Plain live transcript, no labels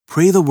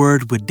Pray the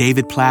Word with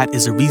David Platt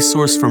is a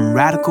resource from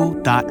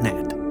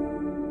radical.net.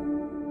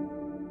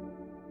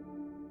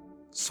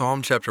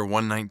 Psalm chapter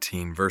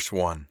 119, verse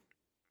 1.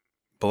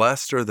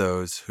 Blessed are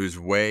those whose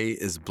way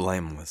is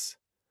blameless,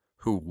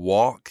 who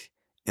walk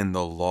in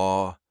the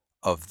law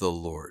of the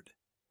Lord.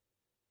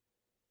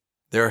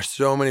 There are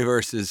so many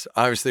verses,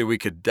 obviously, we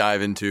could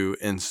dive into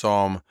in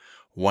Psalm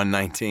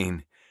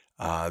 119,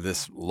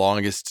 this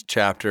longest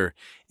chapter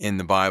in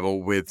the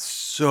Bible, with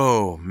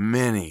so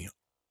many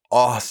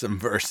awesome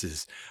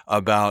verses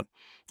about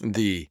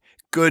the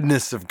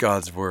goodness of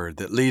God's word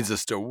that leads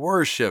us to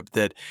worship,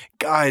 that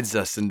guides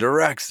us and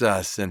directs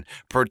us and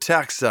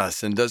protects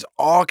us and does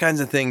all kinds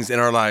of things in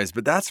our lives.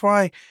 But that's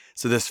why,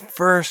 so this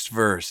first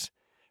verse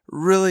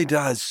really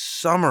does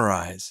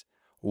summarize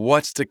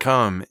what's to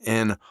come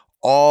in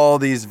all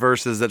these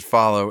verses that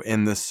follow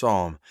in this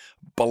psalm.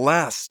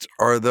 Blessed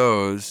are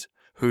those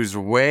whose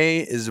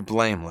way is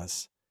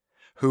blameless,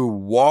 who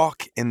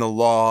walk in the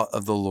law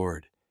of the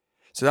Lord.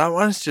 So I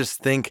want us to just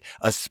think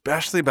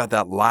especially about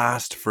that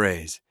last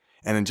phrase,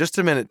 and in just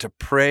a minute to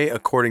pray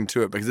according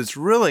to it, because it's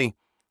really,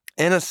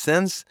 in a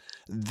sense,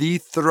 the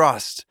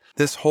thrust,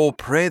 this whole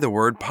Pray the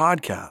Word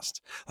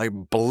podcast. Like,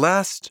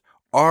 blessed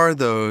are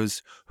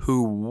those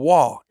who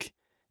walk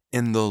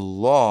in the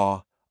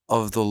law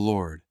of the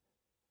Lord,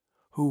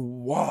 who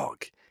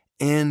walk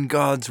in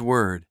God's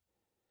word.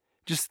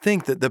 Just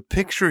think that the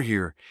picture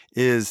here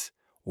is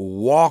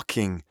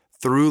walking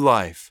through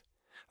life,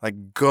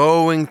 like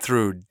going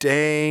through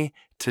day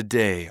to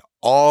day,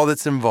 all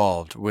that's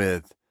involved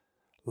with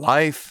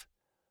life,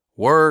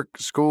 work,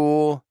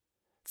 school,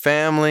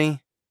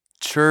 family,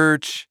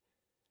 church,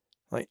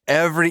 like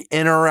every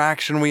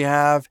interaction we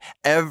have,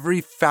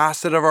 every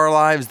facet of our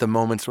lives, the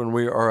moments when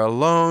we are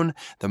alone,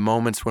 the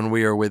moments when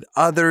we are with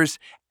others,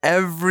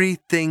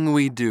 everything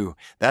we do,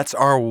 that's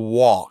our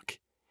walk.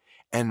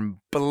 And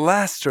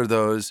blessed are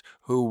those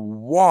who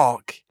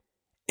walk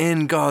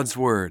in God's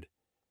word.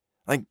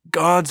 Like,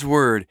 God's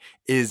word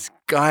is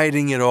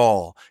guiding it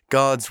all.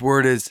 God's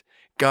word is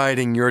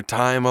guiding your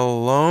time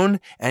alone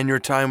and your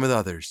time with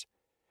others.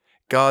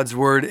 God's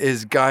word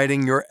is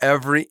guiding your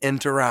every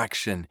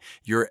interaction,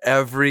 your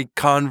every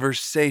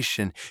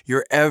conversation,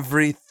 your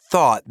every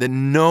thought that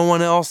no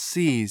one else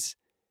sees,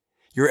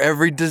 your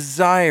every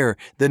desire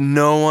that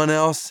no one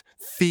else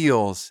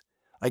feels.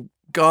 Like,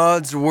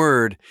 God's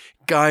word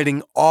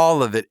guiding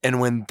all of it. And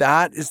when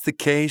that is the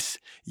case,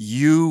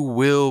 you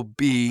will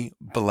be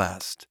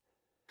blessed.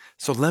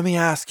 So let me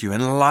ask you,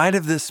 in light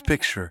of this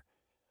picture,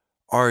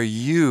 are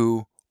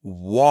you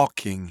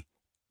walking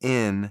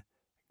in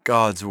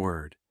God's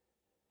word?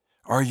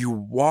 Are you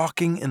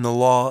walking in the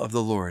law of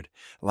the Lord,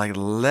 like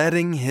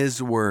letting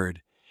His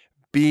word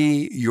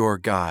be your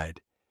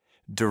guide,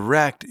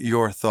 direct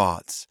your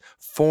thoughts,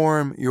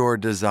 form your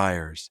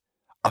desires,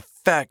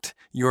 affect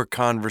your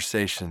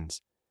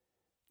conversations,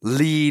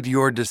 lead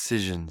your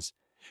decisions,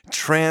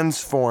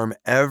 transform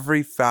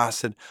every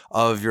facet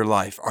of your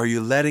life? Are you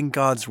letting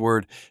God's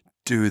word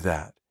do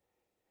that?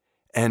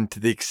 And to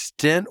the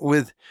extent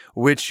with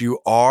which you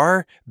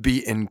are,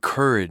 be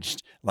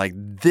encouraged. Like,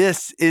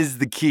 this is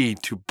the key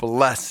to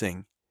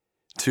blessing,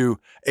 to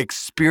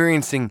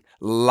experiencing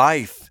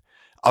life,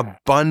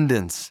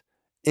 abundance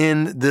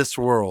in this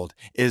world,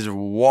 is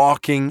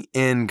walking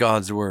in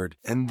God's word.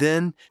 And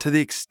then to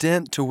the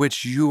extent to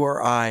which you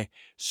or I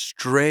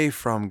stray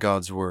from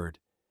God's word,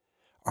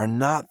 are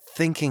not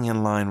thinking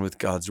in line with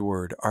God's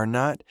word, are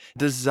not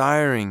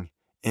desiring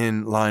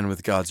in line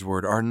with God's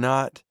word, are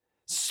not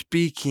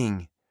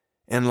speaking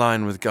in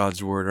line with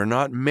God's word, are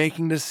not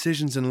making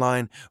decisions in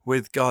line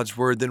with God's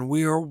word, then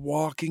we are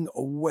walking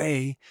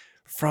away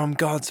from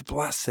God's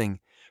blessing,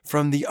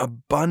 from the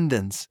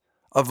abundance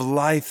of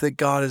life that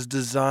God has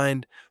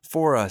designed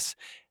for us.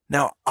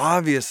 Now,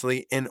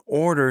 obviously, in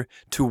order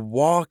to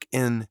walk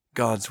in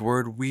God's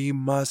word, we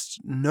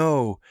must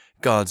know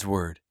God's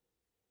word.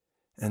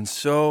 And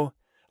so,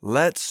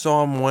 let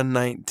Psalm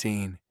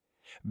 119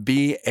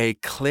 be a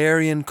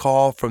clarion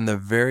call from the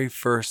very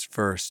first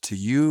verse to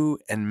you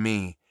and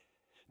me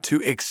to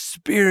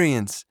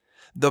experience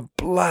the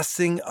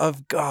blessing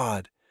of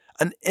God,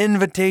 an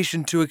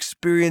invitation to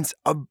experience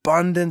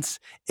abundance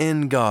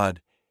in God.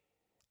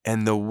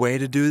 And the way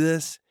to do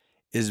this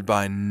is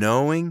by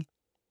knowing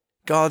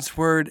God's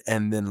word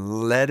and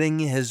then letting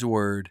His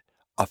word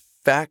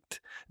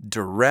affect,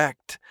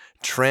 direct,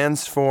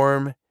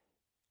 transform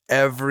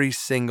every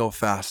single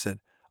facet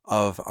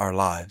of our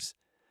lives.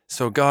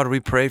 So God, we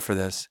pray for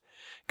this.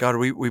 God,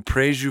 we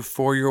praise you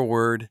for your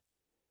word.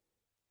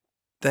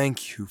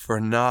 Thank you for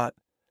not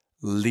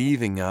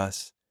leaving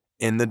us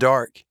in the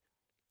dark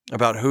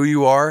about who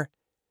you are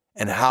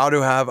and how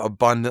to have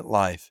abundant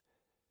life.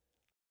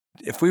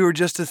 If we were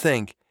just to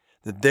think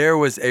that there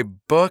was a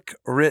book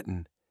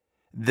written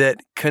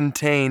that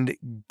contained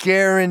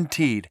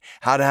guaranteed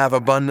how to have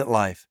abundant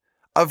life,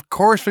 of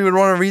course we would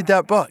want to read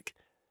that book.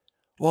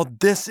 Well,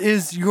 this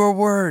is your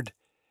word.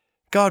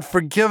 God,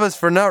 forgive us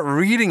for not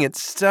reading it,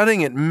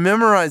 studying it,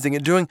 memorizing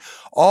it, doing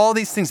all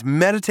these things,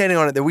 meditating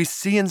on it that we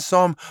see in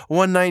Psalm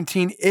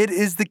 119. It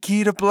is the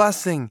key to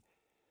blessing.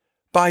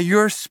 by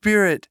your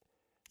Spirit.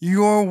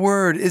 Your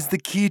word is the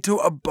key to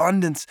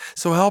abundance.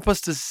 So help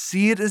us to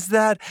see it as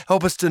that.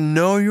 Help us to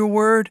know your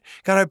word.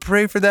 God, I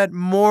pray for that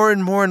more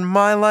and more in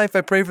my life.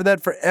 I pray for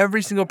that for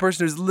every single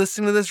person who's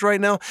listening to this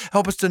right now.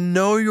 Help us to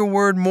know your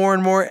word more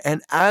and more.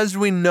 And as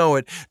we know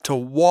it, to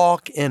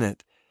walk in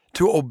it,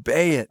 to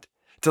obey it,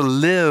 to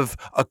live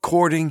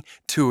according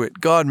to it.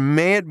 God,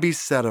 may it be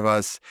said of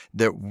us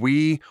that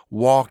we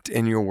walked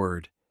in your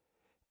word.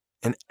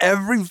 In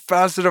every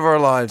facet of our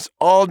lives,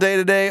 all day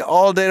today,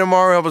 all day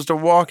tomorrow, help us to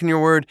walk in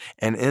your word.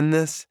 And in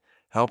this,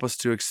 help us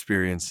to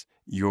experience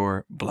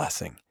your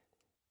blessing.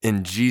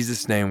 In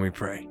Jesus' name we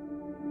pray.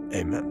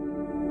 Amen.